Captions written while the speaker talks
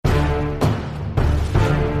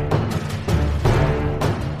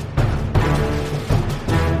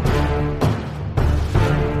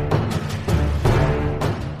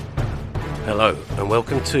Hello and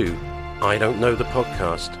welcome to I Don't Know the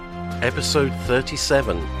Podcast, episode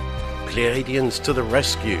 37, Pleiadians to the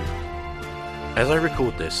Rescue. As I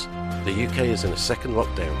record this, the UK is in a second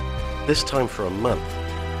lockdown, this time for a month.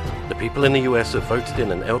 The people in the US have voted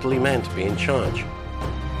in an elderly man to be in charge.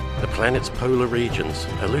 The planet's polar regions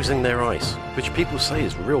are losing their ice, which people say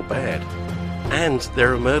is real bad. And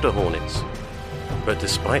there are murder hornets. But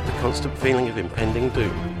despite the constant feeling of impending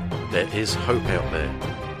doom, there is hope out there.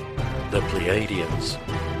 The Pleiadians.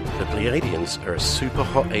 The Pleiadians are a super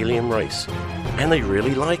hot alien race, and they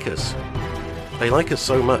really like us. They like us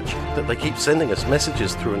so much that they keep sending us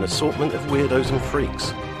messages through an assortment of weirdos and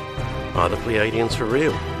freaks. Are the Pleiadians for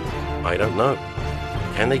real? I don't know.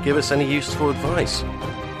 Can they give us any useful advice?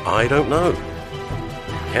 I don't know.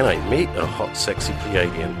 Can I meet a hot, sexy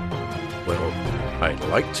Pleiadian? Well, I'd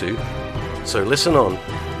like to. So listen on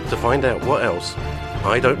to find out what else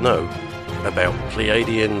I don't know about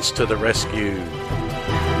Pleiadians to the rescue.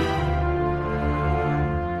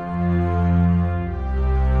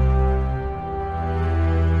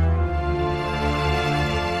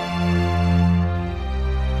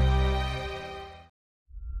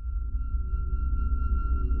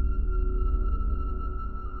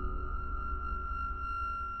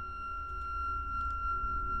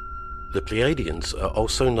 The Pleiadians are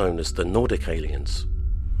also known as the Nordic aliens.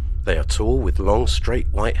 They are tall with long, straight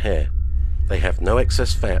white hair. They have no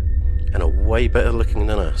excess fat and are way better looking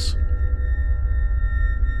than us.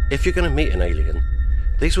 If you're going to meet an alien,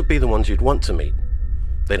 these would be the ones you'd want to meet.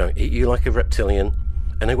 They don't eat you like a reptilian,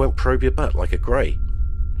 and they won't probe your butt like a grey,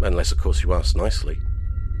 unless of course you ask nicely.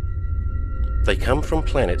 They come from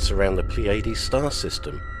planets around the Pleiades star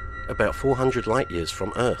system, about 400 light years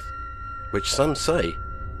from Earth, which some say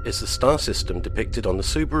is the star system depicted on the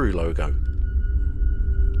Subaru logo.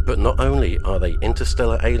 But not only are they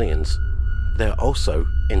interstellar aliens, they're also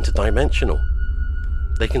interdimensional.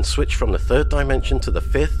 They can switch from the third dimension to the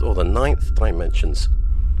fifth or the ninth dimensions,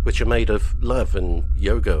 which are made of love and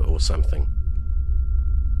yoga or something.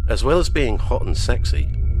 As well as being hot and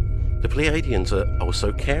sexy, the Pleiadians are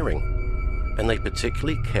also caring, and they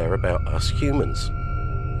particularly care about us humans.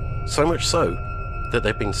 So much so that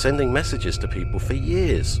they've been sending messages to people for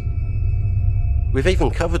years. We've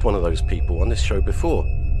even covered one of those people on this show before,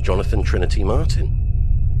 Jonathan Trinity Martin.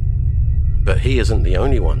 But he isn't the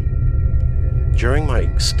only one. During my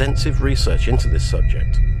extensive research into this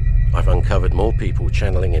subject, I've uncovered more people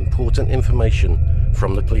channeling important information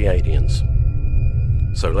from the Pleiadians.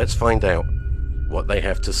 So let's find out what they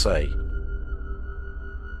have to say.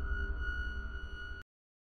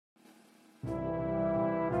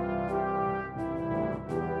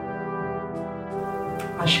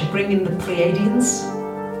 I shall bring in the Pleiadians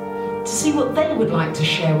to see what they would like to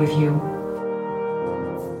share with you.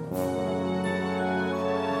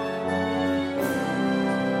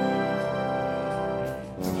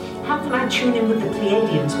 How can I tune in with the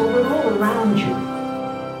Pleiadians? Well, we're all around you.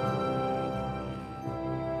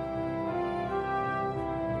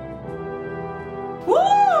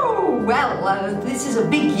 Woo! Well, this is a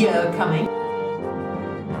big year coming.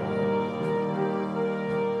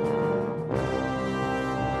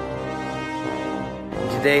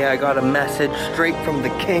 Today I got a message straight from the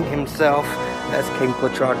king himself. That's King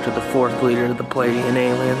Plectroctor, the fourth leader of the Pleiadian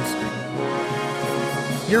aliens.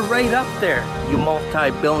 You're right up there, you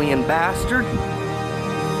multi-billion bastard.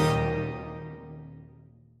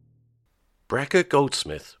 Bracca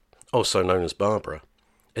Goldsmith, also known as Barbara,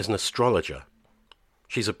 is an astrologer.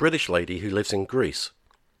 She's a British lady who lives in Greece.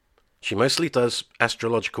 She mostly does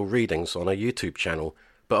astrological readings on her YouTube channel,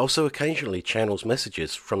 but also occasionally channels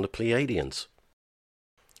messages from the Pleiadians.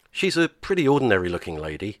 She's a pretty ordinary looking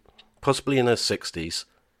lady, possibly in her 60s,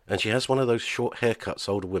 and she has one of those short haircuts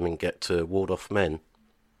older women get to ward off men.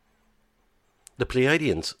 The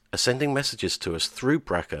Pleiadians are sending messages to us through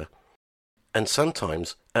Bracca, and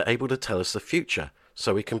sometimes are able to tell us the future,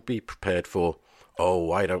 so we can be prepared for,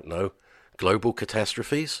 I don't know, global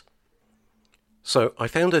catastrophes. So I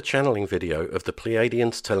found a channeling video of the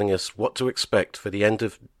Pleiadians telling us what to expect for the end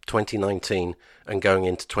of 2019 and going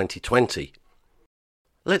into 2020.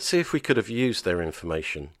 Let's see if we could have used their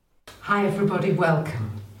information. Hi everybody,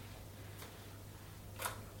 welcome.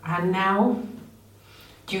 And now,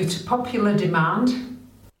 due to popular demand...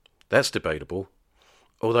 That's debatable.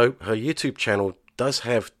 Although her YouTube channel does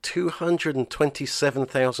have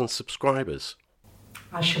 227,000 subscribers.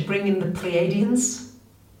 I shall bring in the Pleiadians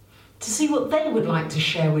to see what they would like to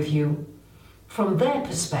share with you from their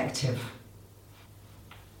perspective.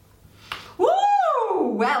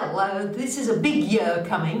 Well, this is a big year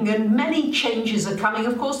coming and many changes are coming.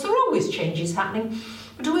 Of course, there are always changes happening.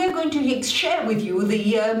 But we are going to share with you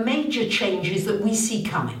the major changes that we see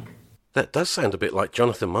coming. That does sound a bit like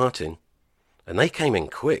Jonathan Martin. And they came in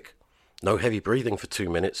quick. No heavy breathing for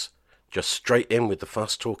 2 minutes. Just straight in with the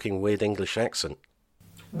fast-talking weird English accent.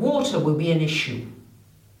 Water will be an issue.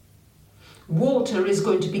 Water is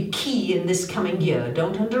going to be key in this coming year.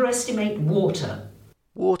 Don't underestimate water.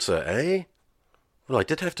 Water, eh? Well, I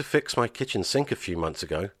did have to fix my kitchen sink a few months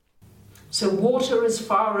ago. So water as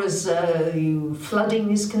far as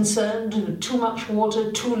flooding is concerned, too much water,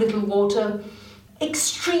 too little water,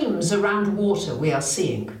 extremes around water we are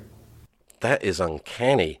seeing. That is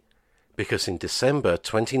uncanny, because in December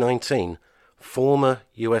 2019, former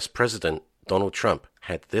US President Donald Trump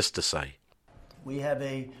had this to say. We have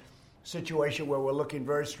a situation where we're looking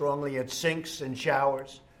very strongly at sinks and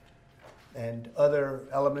showers and other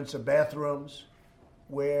elements of bathrooms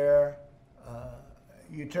where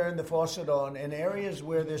you turn the faucet on in areas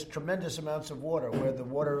where there's tremendous amounts of water, where the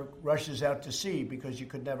water rushes out to sea because you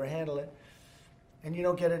could never handle it, and you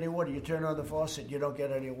don't get any water. You turn on the faucet, you don't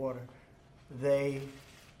get any water. They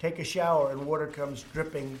take a shower and water comes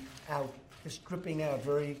dripping out, just dripping out,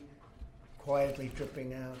 very quietly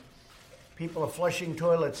dripping out. People are flushing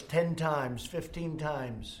toilets 10 times, 15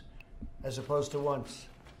 times, as opposed to once.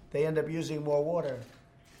 They end up using more water.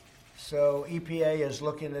 So EPA is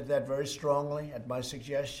looking at that very strongly, at my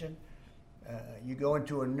suggestion. You go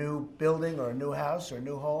into a new building or a new house or a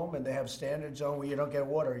new home, and they have standards on where you don't get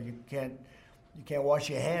water. You can't wash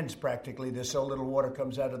your hands practically. There's so little water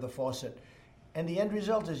comes out of the faucet. And the end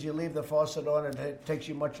result is you leave the faucet on, and it takes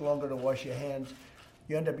you much longer to wash your hands.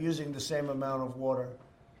 You end up using the same amount of water.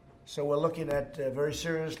 So we're looking at very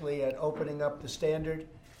seriously at opening up the standard.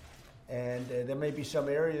 And there may be some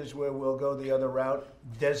areas where we'll go the other route,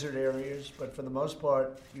 desert areas, but for the most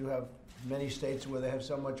part, you have many states where they have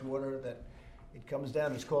so much water that it comes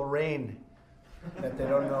down. It's called rain, that they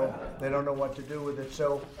don't know what to do with it.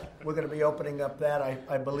 So we're going to be opening up that,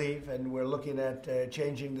 I believe, and we're looking at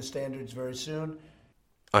changing the standards very soon.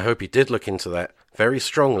 I hope he did look into that very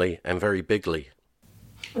strongly and very bigly.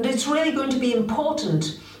 And it's really going to be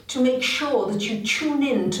important to make sure that you tune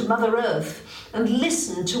in to Mother Earth and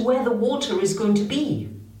listen to where the water is going to be.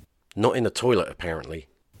 Not in the toilet, apparently.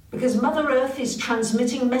 Because Mother Earth is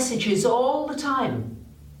transmitting messages all the time.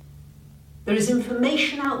 There is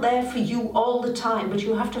information out there for you all the time, but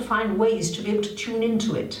you have to find ways to be able to tune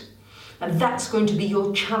into it. And that's going to be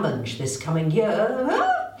your challenge this coming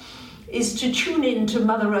year, is to tune in to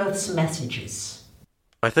Mother Earth's messages.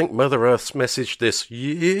 I think Mother Earth's message this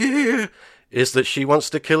year is that she wants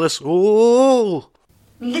to kill us all.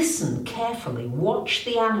 Listen carefully, watch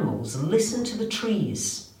the animals, listen to the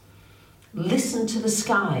trees, listen to the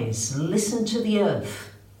skies, listen to the earth.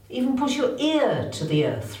 Even put your ear to the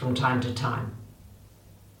earth from time to time.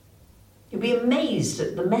 You'll be amazed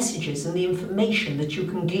at the messages and the information that you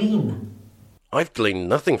can glean. I've gleaned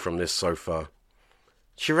nothing from this so far.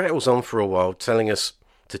 She rattles on for a while, telling us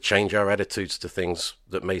to change our attitudes to things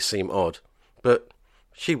that may seem odd. But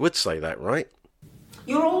she would say that, right?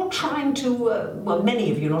 You're all trying to, well,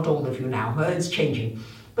 many of you, not all of you now, it's changing,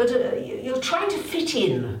 but you're trying to fit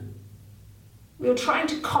in. You're trying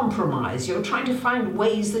to compromise. You're trying to find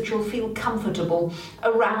ways that you'll feel comfortable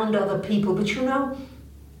around other people. But you know,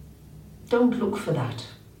 don't look for that.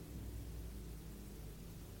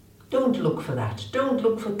 Don't look for that. Don't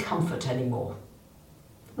look for comfort anymore.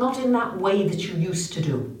 Not in that way that you used to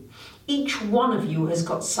do. Each one of you has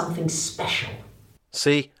got something special.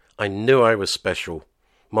 See, I knew I was special.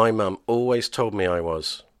 My mum always told me I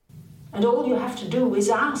was. And all you have to do is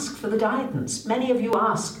ask for the guidance. Many of you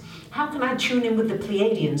ask, how can I tune in with the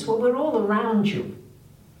Pleiadians? Well, we're all around you.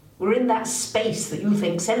 We're in that space that you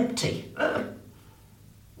think's empty.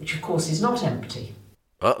 Which, of course, is not empty.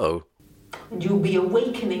 Uh-oh. And you'll be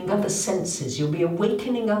awakening other senses. You'll be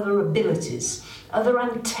awakening other abilities, other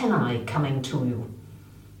antennae coming to you.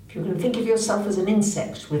 If you can think of yourself as an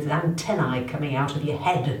insect with antennae coming out of your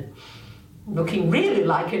head, looking really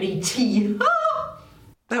like an E.T.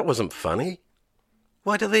 That wasn't funny.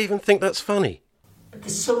 Why do they even think that's funny? But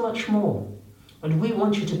there's so much more. And we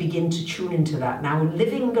want you to begin to tune into that now.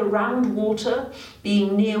 Living around water,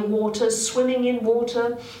 being near water, swimming in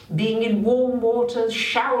water, being in warm water,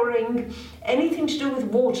 showering, anything to do with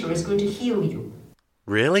water is going to heal you.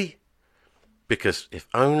 Really? Because if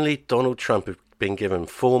only Donald Trump had been given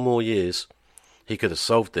 4 more years, he could have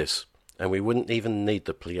solved this, and we wouldn't even need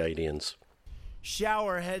the Pleiadians.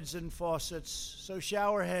 Shower heads and faucets. So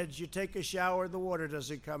shower heads, you take a shower, the water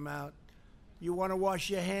doesn't come out. You want to wash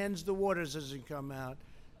your hands, the water doesn't come out.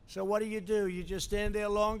 So what do? You just stand there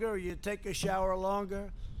longer, or you take a shower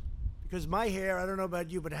longer? Because my hair, I don't know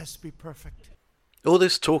about you, but it has to be perfect. All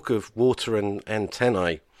this talk of water and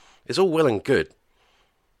antennae is all well and good,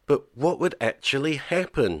 but what would actually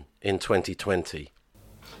happen in 2020?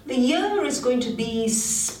 The year is going to be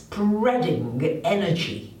spreading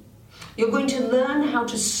energy. You're going to learn how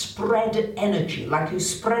to spread energy, like you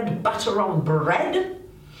spread butter on bread.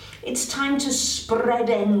 It's time to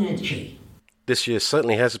spread energy. This year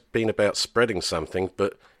certainly has been about spreading something,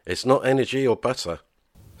 but it's not energy or butter.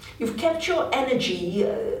 You've kept your energy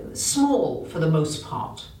small for the most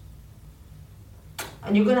part.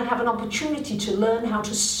 And you're going to have an opportunity to learn how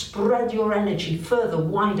to spread your energy further,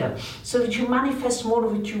 wider, so that you manifest more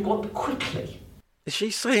of what you want quickly. Is she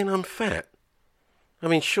saying I'm fat? I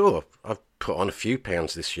mean, sure, I've put on a few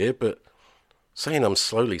pounds this year, but saying I'm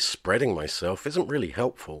slowly spreading myself isn't really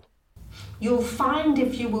helpful. You'll find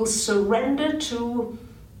if you will surrender to...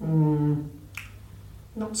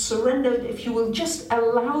 not surrender, if you will just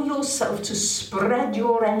allow yourself to spread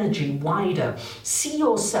your energy wider, see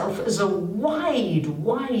yourself as a wide,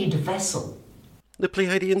 wide vessel. The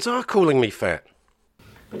Pleiadians are calling me fat.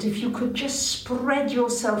 But if you could just spread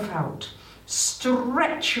yourself out,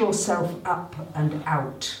 stretch yourself up and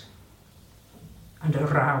out and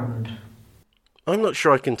around. I'm not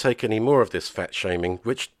sure I can take any more of this fat shaming,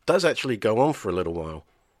 which does actually go on for a little while.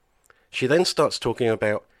 She then starts talking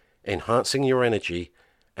about enhancing your energy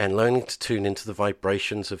and learning to tune into the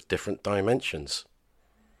vibrations of different dimensions.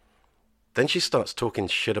 Then she starts talking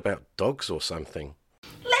shit about dogs or something.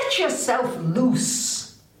 Let yourself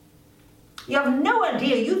loose. You have no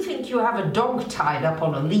idea. You think you have a dog tied up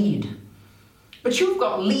on a lead, but you've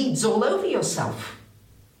got leads all over yourself.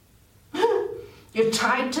 You're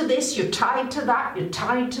tied to this, you're tied to that, you're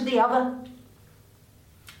tied to the other.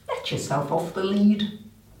 Let yourself off the lead.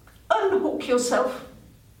 Unhook yourself.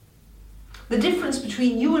 The difference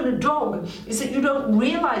between you and a dog is that you don't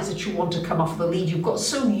realise that you want to come off the lead. You've got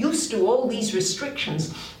so used to all these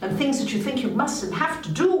restrictions and things that you think you must and have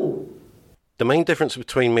to do. The main difference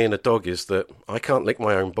between me and a dog is that I can't lick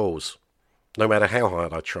my own balls, no matter how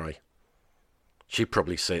hard I try. She'd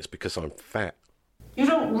probably say it's because I'm fat. You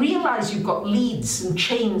don't realise you've got leads and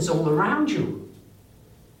chains all around you.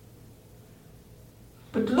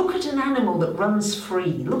 But look at an animal that runs free.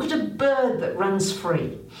 Look at a bird that runs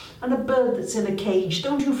free. And a bird that's in a cage.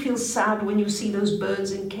 Don't you feel sad when you see those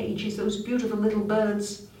birds in cages, those beautiful little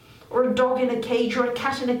birds? Or a dog in a cage or a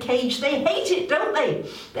cat in a cage. They hate it, don't they?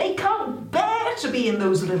 They can't bear to be in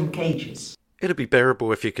those little cages. It'd be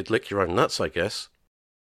bearable if you could lick your own nuts, I guess.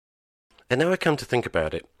 And now I come to think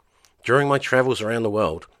about it. During my travels around the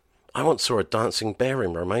world, I once saw a dancing bear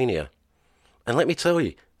in Romania. And let me tell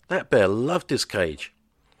you, that bear loved his cage.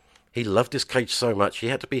 He loved his cage so much he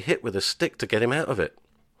had to be hit with a stick to get him out of it.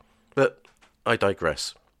 But I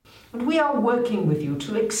digress. And we are working with you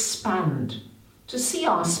to expand, to see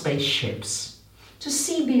our spaceships, to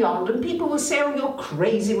see beyond. And people will say, oh, you're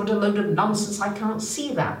crazy, what a load of nonsense, I can't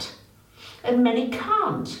see that. And many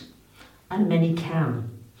can't, and many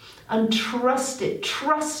can. And trust it,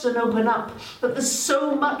 trust and open up, that there's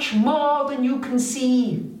so much more than you can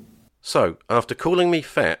see. So, after calling me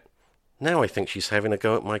fat, now I think she's having a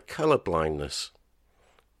go at my colour blindness.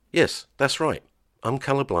 Yes, that's right, I'm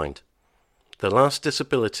colourblind. The last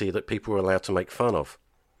disability that people are allowed to make fun of.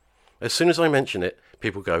 As soon as I mention it,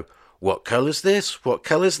 people go, what colour's this? What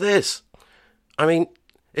colour's this? I mean,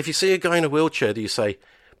 if you see a guy in a wheelchair, do you say,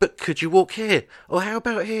 but could you walk here? Or how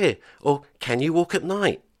about here? Or can you walk at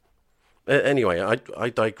night? Anyway, I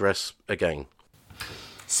digress again.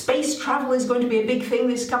 Space travel is going to be a big thing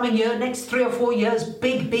this coming year, next 3 or 4 years.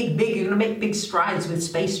 Big. You're going to make big strides with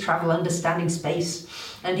space travel, understanding space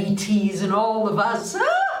and ETs and all of us.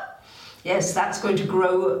 Yes, that's going to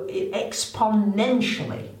grow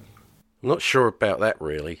exponentially. I'm not sure about that,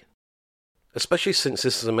 really. Especially since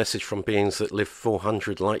this is a message from beings that live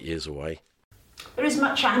 400 light years away. There is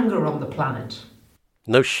much anger on the planet.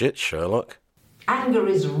 No shit, Sherlock. Anger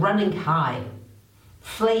is running high.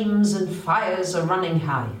 Flames and fires are running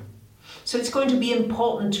high. So it's going to be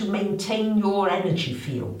important to maintain your energy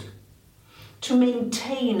field, to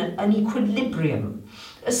maintain an equilibrium,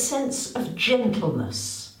 a sense of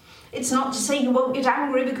gentleness. It's not to say you won't get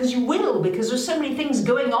angry, because you will, because there's so many things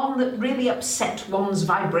going on that really upset one's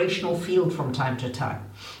vibrational field from time to time.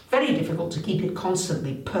 Very difficult to keep it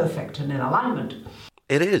constantly perfect and in alignment.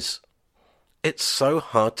 It is. It's so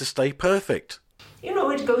hard to stay perfect. You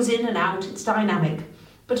know, it goes in and out, it's dynamic,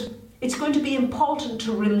 but it's going to be important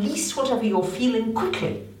to release whatever you're feeling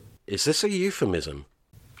quickly. Is this a euphemism?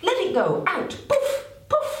 Let it go, out, poof,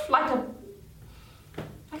 poof, like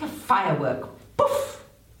a firework, poof,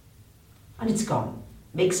 and it's gone.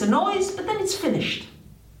 Makes a noise, but then it's finished.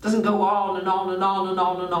 Doesn't go on and on and on and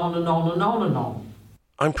on and on and on and on and on.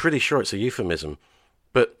 I'm pretty sure it's a euphemism,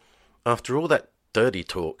 but after all that dirty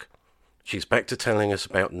talk, she's back to telling us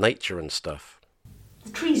about nature and stuff.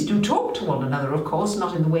 The trees do talk to one another, of course,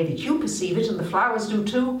 not in the way that you perceive it, and the flowers do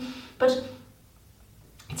too, but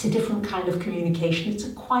it's a different kind of communication. It's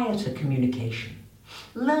a quieter communication.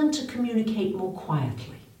 Learn to communicate more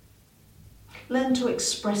quietly. Learn to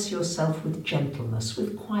express yourself with gentleness,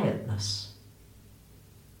 with quietness.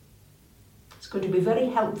 It's going to be very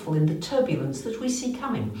helpful in the turbulence that we see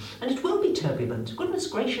coming. And it will be turbulent. Goodness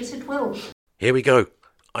gracious, it will. Here we go.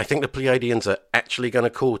 I think the Pleiadians are actually going to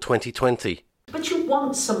call 2020. But you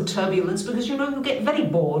want some turbulence because you get very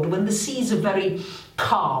bored when the seas are very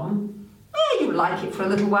calm. You like it for a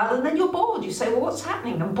little while and then you're bored. You say, well, what's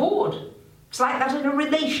happening? I'm bored. It's like that in a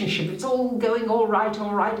relationship. It's all going all right.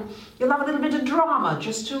 You'll have a little bit of drama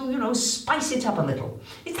just to, spice it up a little.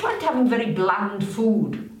 It's like having very bland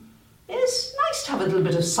food. It's nice to have a little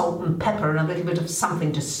bit of salt and pepper and a little bit of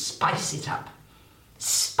something to spice it up.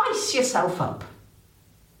 Spice yourself up.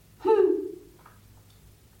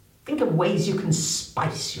 Think of ways you can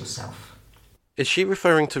spice yourself. Is she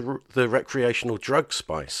referring to the recreational drug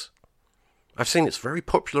spice? I've seen it's very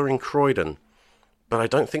popular in Croydon, but I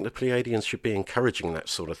don't think the Pleiadians should be encouraging that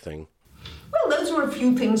sort of thing. Well, those were a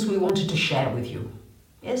few things we wanted to share with you.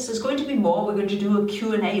 Yes, there's going to be more. We're going to do a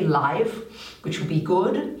Q&A live, which will be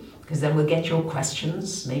good, because then we'll get your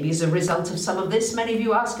questions. Maybe as a result of some of this, many of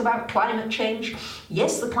you ask about climate change.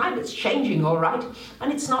 Yes, the climate's changing, all right,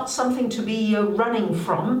 and it's not something to be running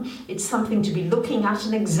from. It's something to be looking at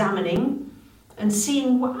and examining and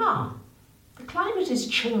seeing, the climate is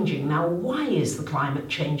changing. Now, why is the climate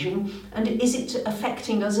changing? And is it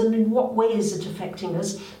affecting us? And in what way is it affecting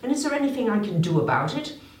us? And is there anything I can do about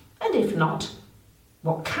it? And if not,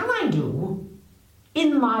 what can I do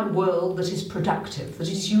in my world that is productive, that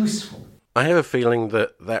is useful? I have a feeling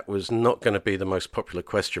that was not going to be the most popular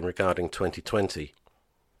question regarding 2020.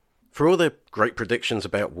 For all their great predictions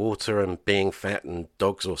about water and being fat and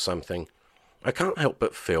dogs or something, I can't help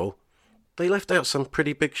but feel they left out some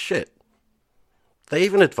pretty big shit. They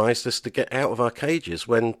even advised us to get out of our cages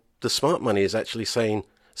when the smart money is actually saying,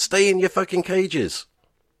 stay in your fucking cages.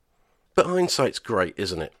 But hindsight's great,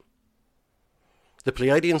 isn't it? The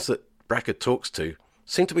Pleiadians that Brackett talks to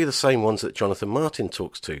seem to be the same ones that Jonathan Martin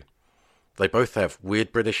talks to. They both have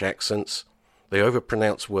weird British accents, they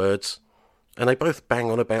overpronounce words, and they both bang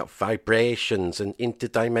on about vibrations and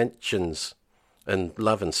interdimensions and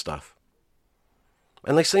love and stuff.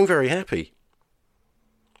 And they seem very happy.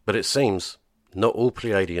 But it seems not all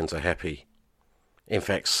Pleiadians are happy. In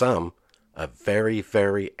fact, some are very,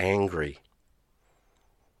 very angry.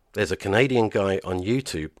 There's a Canadian guy on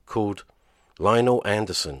YouTube called Lionel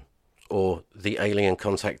Anderson, or The Alien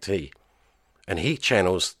Contactee, and he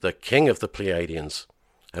channels the king of the Pleiadians,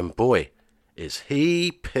 and boy, is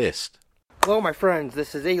he pissed. Hello my friends,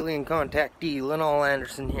 this is Alien Contactee Lionel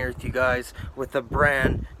Anderson here with you guys with a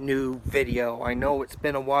brand new video. I know it's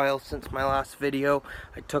been a while since my last video.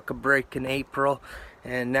 I took a break in April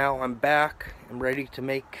and now I'm back. I'm ready to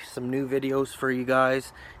make some new videos for you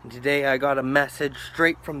guys. And today I got a message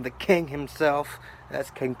straight from the king himself. That's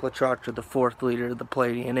King Plitracha, the 4th leader of the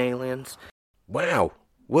Pleiadian aliens. Wow,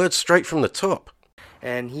 words straight from the top.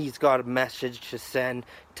 And he's got a message to send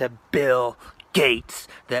to Bill Gates,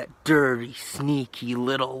 that dirty, sneaky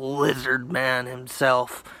little lizard man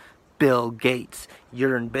himself. Bill Gates,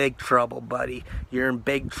 you're in big trouble, buddy. You're in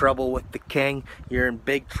big trouble with the king. You're in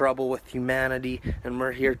big trouble with humanity. And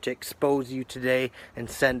we're here to expose you today and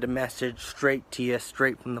send a message straight to you,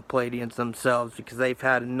 straight from the Pleiadians themselves, because they've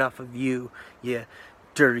had enough of you, you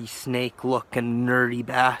dirty snake-looking nerdy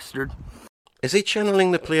bastard. Is he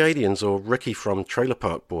channeling the Pleiadians or Ricky from Trailer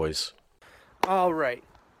Park Boys? Alright.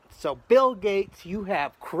 So, Bill Gates, you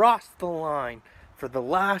have crossed the line for the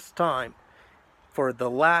last time. For the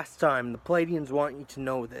last time. The Pleiadians want you to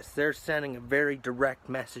know this. They're sending a very direct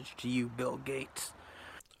message to you, Bill Gates.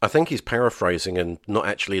 I think he's paraphrasing and not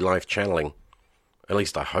actually live channeling. At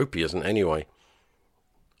least I hope he isn't anyway.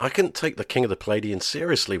 I couldn't take the king of the Pleiadians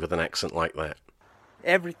seriously with an accent like that.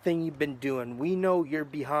 Everything you've been doing, we know you're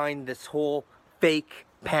behind this whole fake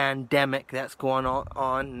pandemic that's going on,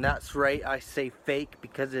 and that's right, I say fake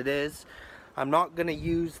because it is. I'm not going to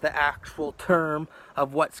use the actual term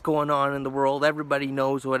of what's going on in the world. Everybody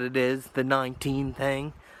knows what it is, the 19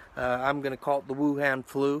 thing. I'm going to call it the Wuhan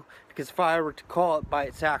flu, because if I were to call it by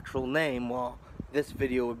its actual name, well, this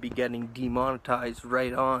video would be getting demonetized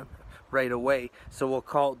right away. So we'll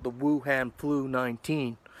call it the Wuhan flu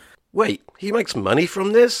 19. Wait, he makes money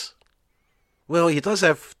from this? Well, he does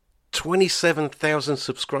have 27,000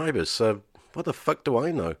 subscribers, so what the fuck do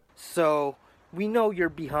I know? So, we know you're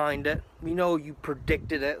behind it. We know you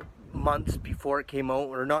predicted it months before it came out,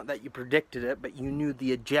 or not that you predicted it, but you knew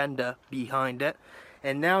the agenda behind it.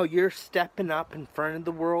 And now you're stepping up in front of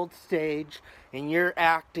the world stage and you're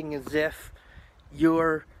acting as if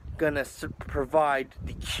you're gonna provide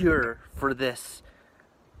the cure for this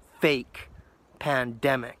fake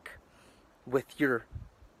pandemic with your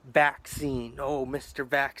vaccine. Oh, Mr.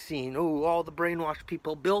 Vaccine. Oh, all the brainwashed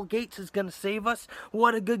people. Bill Gates is going to save us.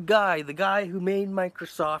 What a good guy. The guy who made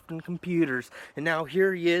Microsoft and computers. And now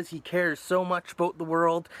here he is. He cares so much about the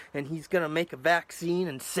world. And he's going to make a vaccine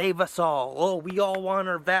and save us all. Oh, we all want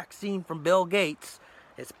our vaccine from Bill Gates.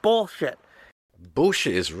 It's bullshit.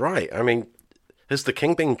 Bullshit is right. I mean, has the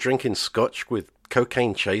king been drinking scotch with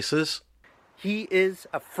cocaine chasers? He is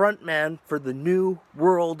a front man for the New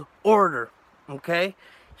World Order. Okay?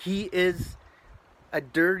 He is a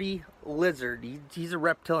dirty lizard. He's a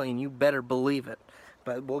reptilian, you better believe it.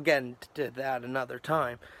 But we'll get into that another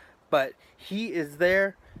time. But he is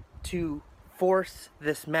there to force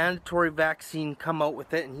this mandatory vaccine, come out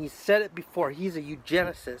with it. And he's said it before, he's a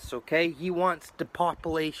eugenicist, okay? He wants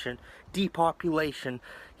depopulation. He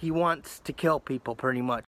wants to kill people, pretty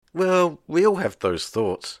much. Well, we all have those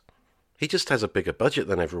thoughts. He just has a bigger budget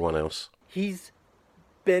than everyone else. He's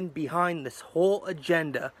been behind this whole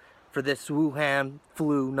agenda for this Wuhan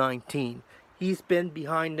flu 19. He's been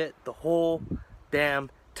behind it the whole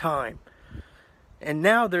damn time. And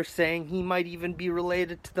now they're saying he might even be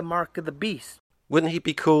related to the Mark of the Beast. Wouldn't he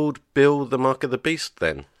be called Bill the Mark of the Beast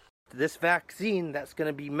then? This vaccine that's going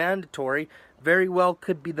to be mandatory very well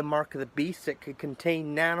could be the Mark of the Beast. It could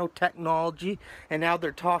contain nanotechnology. And now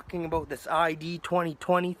they're talking about this ID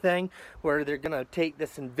 2020 thing where they're going to take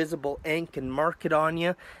this invisible ink and mark it on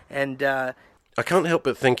you. And I can't help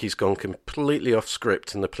but think he's gone completely off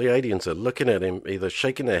script and the Pleiadians are looking at him either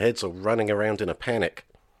shaking their heads or running around in a panic.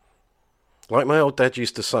 Like my old dad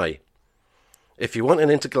used to say, if you want an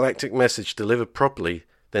intergalactic message delivered properly,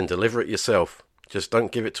 then deliver it yourself. Just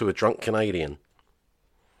don't give it to a drunk Canadian.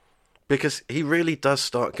 Because he really does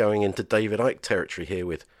start going into David Icke territory here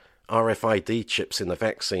with RFID chips in the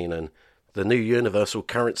vaccine and the new universal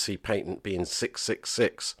currency patent being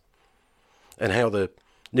 666. And how the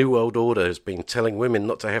New World Order has been telling women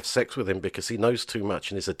not to have sex with him because he knows too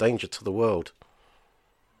much and is a danger to the world.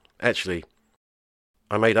 Actually,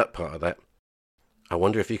 I made up part of that. I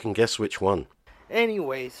wonder if you can guess which one.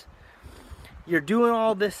 Anyways, you're doing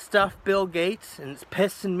all this stuff, Bill Gates, and it's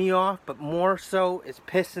pissing me off, but more so, it's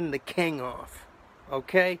pissing the king off.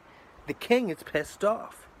 Okay? The king is pissed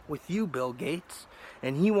off with you, Bill Gates,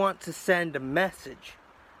 and he wants to send a message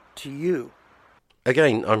to you.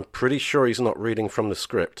 Again, I'm pretty sure he's not reading from the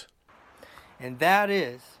script. And that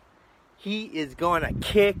is, he is going to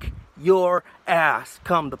kick your ass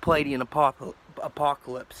come the Pleiadian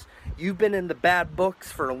apocalypse. You've been in the bad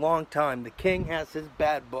books for a long time. The king has his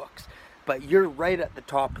bad books. But you're right at the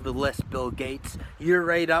top of the list, Bill Gates. You're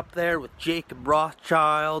right up there with Jacob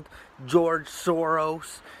Rothschild, George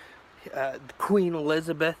Soros, Queen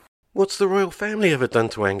Elizabeth. What's the royal family ever done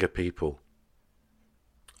to anger people?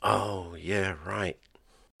 Oh, yeah, right.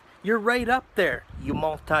 You're right up there, you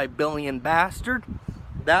multi-billion bastard.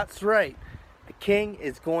 That's right. The king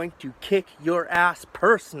is going to kick your ass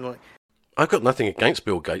personally. I've got nothing against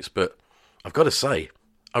Bill Gates, but I've got to say,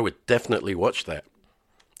 I would definitely watch that.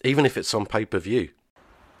 Even if it's on pay-per-view.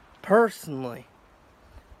 Personally,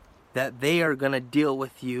 that they are going to deal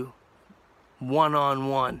with you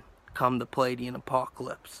one-on-one come the Pleiadian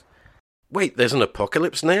apocalypse. Wait, there's an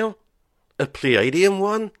apocalypse now? A Pleiadian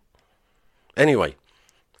one? Anyway,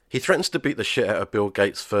 he threatens to beat the shit out of Bill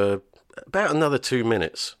Gates for about another 2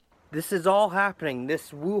 minutes. This is all happening. This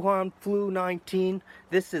Wuhan flu 19,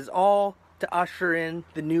 this is all to usher in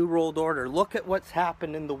the New World Order. Look at what's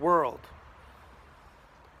happened in the world.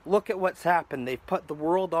 Look at what's happened. They've put the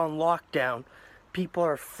world on lockdown. People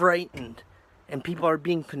are frightened. And people are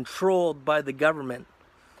being controlled by the government.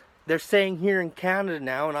 They're saying here in Canada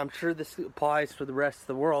now, and I'm sure this applies for the rest of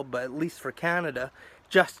the world, but at least for Canada,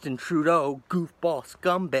 Justin Trudeau, goofball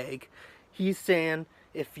scumbag, he's saying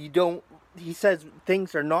he says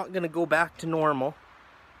things are not going to go back to normal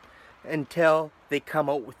until they come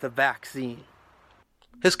out with the vaccine.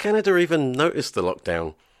 Has Canada even noticed the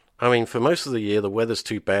lockdown? I mean, for most of the year, the weather's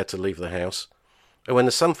too bad to leave the house. And when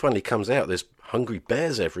the sun finally comes out, there's hungry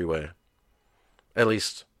bears everywhere. At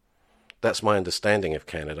least, that's my understanding of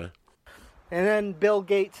Canada. And then Bill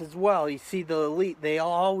Gates as well. You see, the elite, they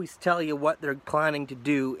always tell you what they're planning to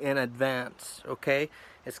do in advance, okay?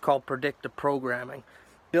 It's called predictive programming.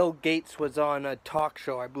 Bill Gates was on a talk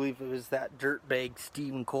show. I believe it was that dirtbag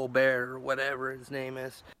Stephen Colbert or whatever his name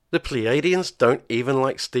is. The Pleiadians don't even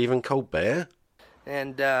like Stephen Colbert?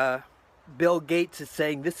 And Bill Gates is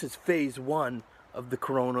saying this is phase 1 of the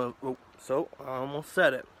corona. So, I almost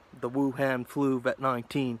said it. The Wuhan flu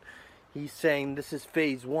Vet-19. He's saying this is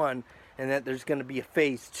phase 1 and that there's going to be a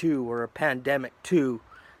phase 2 or a pandemic 2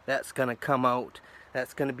 that's going to come out.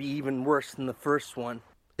 That's going to be even worse than the first one.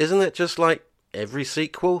 Isn't it just like every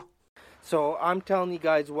sequel? So I'm telling you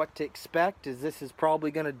guys what to expect is this is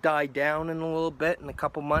probably going to die down in a little bit in a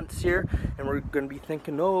couple months here. And we're going to be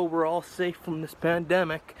thinking, oh, we're all safe from this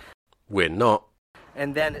pandemic. We're not.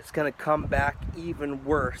 And then it's going to come back even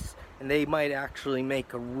worse. And they might actually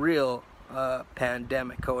make a real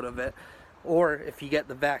pandemic out of it. Or if you get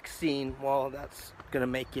the vaccine, well, that's going to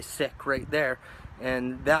make you sick right there.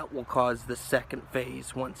 And that will cause the second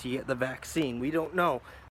phase once you get the vaccine. We don't know.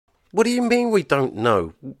 What do you mean we don't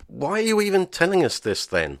know? Why are you even telling us this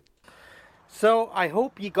then? So I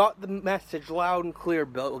hope you got the message loud and clear,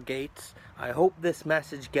 Bill Gates. I hope this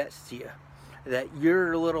message gets to you. That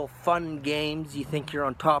your little fun games, you think you're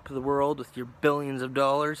on top of the world with your billions of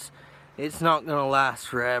dollars, it's not going to last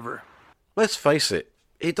forever. Let's face it,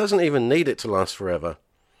 he doesn't even need it to last forever.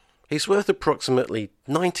 He's worth approximately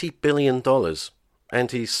 $90 billion,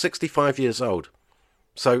 and he's 65 years old.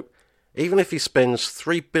 So, even if he spends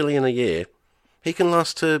 $3 billion a year, he can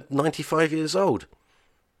last to 95 years old,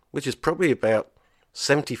 which is probably about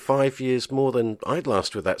 75 years more than I'd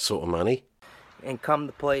last with that sort of money. And come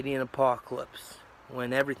the Palladian apocalypse,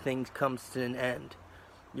 when everything comes to an end,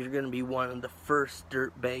 you're going to be one of the first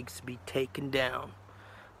dirtbags to be taken down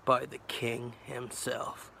by the king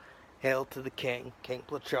himself. Hail to the king, King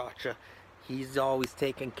Plachacha. He's always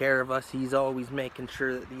taking care of us. He's always making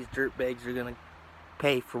sure that these dirtbags are going to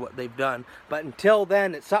pay for what they've done. But until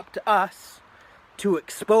then, it's up to us to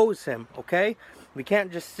expose him, okay? We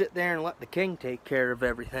can't just sit there and let the king take care of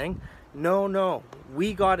everything. No.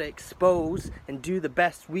 We gotta expose and do the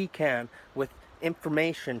best we can with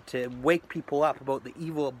information to wake people up about the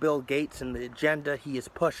evil of Bill Gates and the agenda he is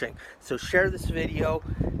pushing. So share this video,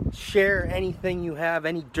 share anything you have,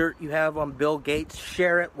 any dirt you have on Bill Gates,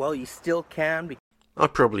 share it while you still can. I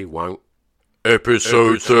probably won't.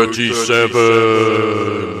 Episode 37.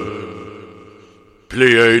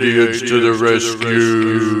 Pleiadians to the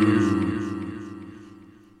rescue.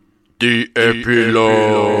 The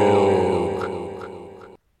epilogue.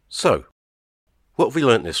 So, what have we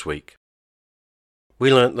learnt this week?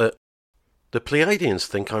 We learnt that the Pleiadians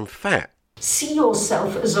think I'm fat. See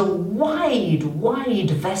yourself as a wide,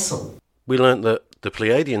 wide vessel. We learnt that the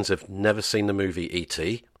Pleiadians have never seen the movie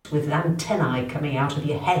E.T. with antennae coming out of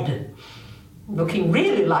your head. Looking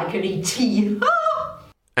really like an E.T.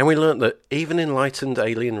 And we learnt that even enlightened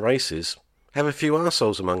alien races have a few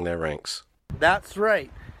arseholes among their ranks. That's right.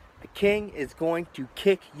 The king is going to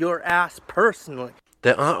kick your ass personally.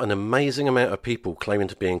 There are an amazing amount of people claiming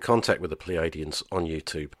to be in contact with the Pleiadians on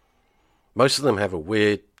YouTube. Most of them have a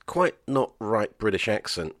weird, quite not right British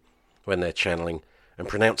accent when they're channeling and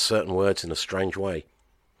pronounce certain words in a strange way.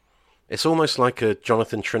 It's almost like a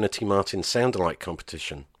Jonathan Trinity Martin sound-alike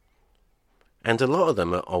competition. And a lot of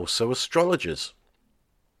them are also astrologers.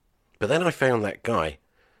 But then I found that guy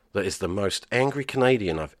that is the most angry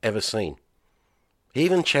Canadian I've ever seen. He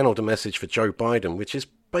even channeled a message for Joe Biden, which is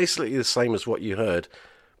basically the same as what you heard,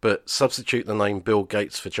 but substitute the name Bill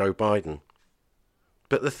Gates for Joe Biden.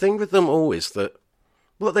 But the thing with them all is that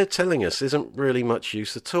what they're telling us isn't really much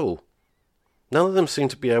use at all. None of them seem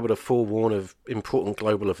to be able to forewarn of important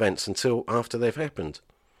global events until after they've happened.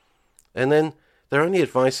 And then their only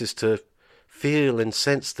advice is to feel and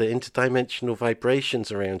sense the interdimensional vibrations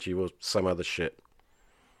around you or some other shit.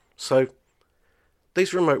 So,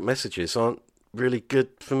 these remote messages aren't really good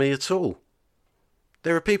for me at all.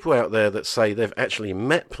 There are people out there that say they've actually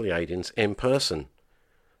met Pleiadians in person.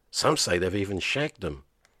 Some say they've even shagged them.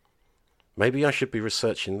 Maybe I should be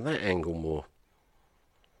researching that angle more.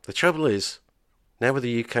 The trouble is, now with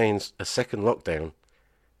the UK in a second lockdown,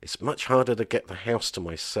 it's much harder to get the house to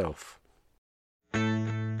myself.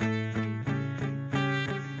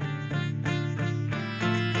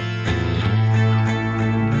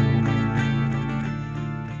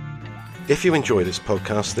 If you enjoy this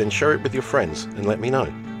podcast, then share it with your friends and let me know.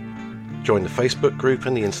 Join the Facebook group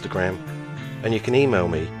and the Instagram, and you can email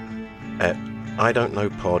me at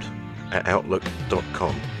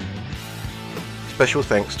idon'tknowpod@outlook.com. Special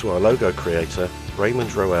thanks to our logo creator,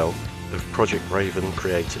 Raymond Roel of Project Raven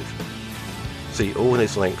Creative. See all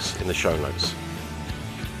his links in the show notes.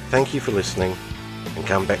 Thank you for listening, and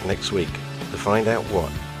come back next week to find out what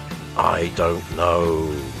I don't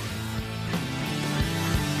know.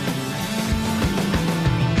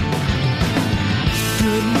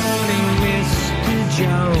 Good morning, Mr.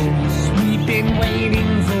 Jones. We've been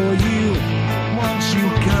waiting for you. you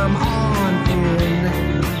come on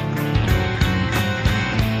in.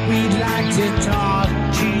 We'd like to talk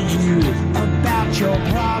to you about your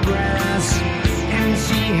progress and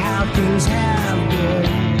see how things have been.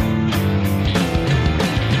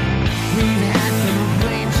 We've had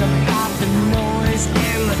complaints about the noise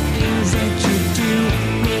and the things that you do.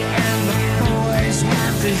 Me and the boys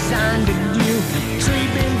have designed to do.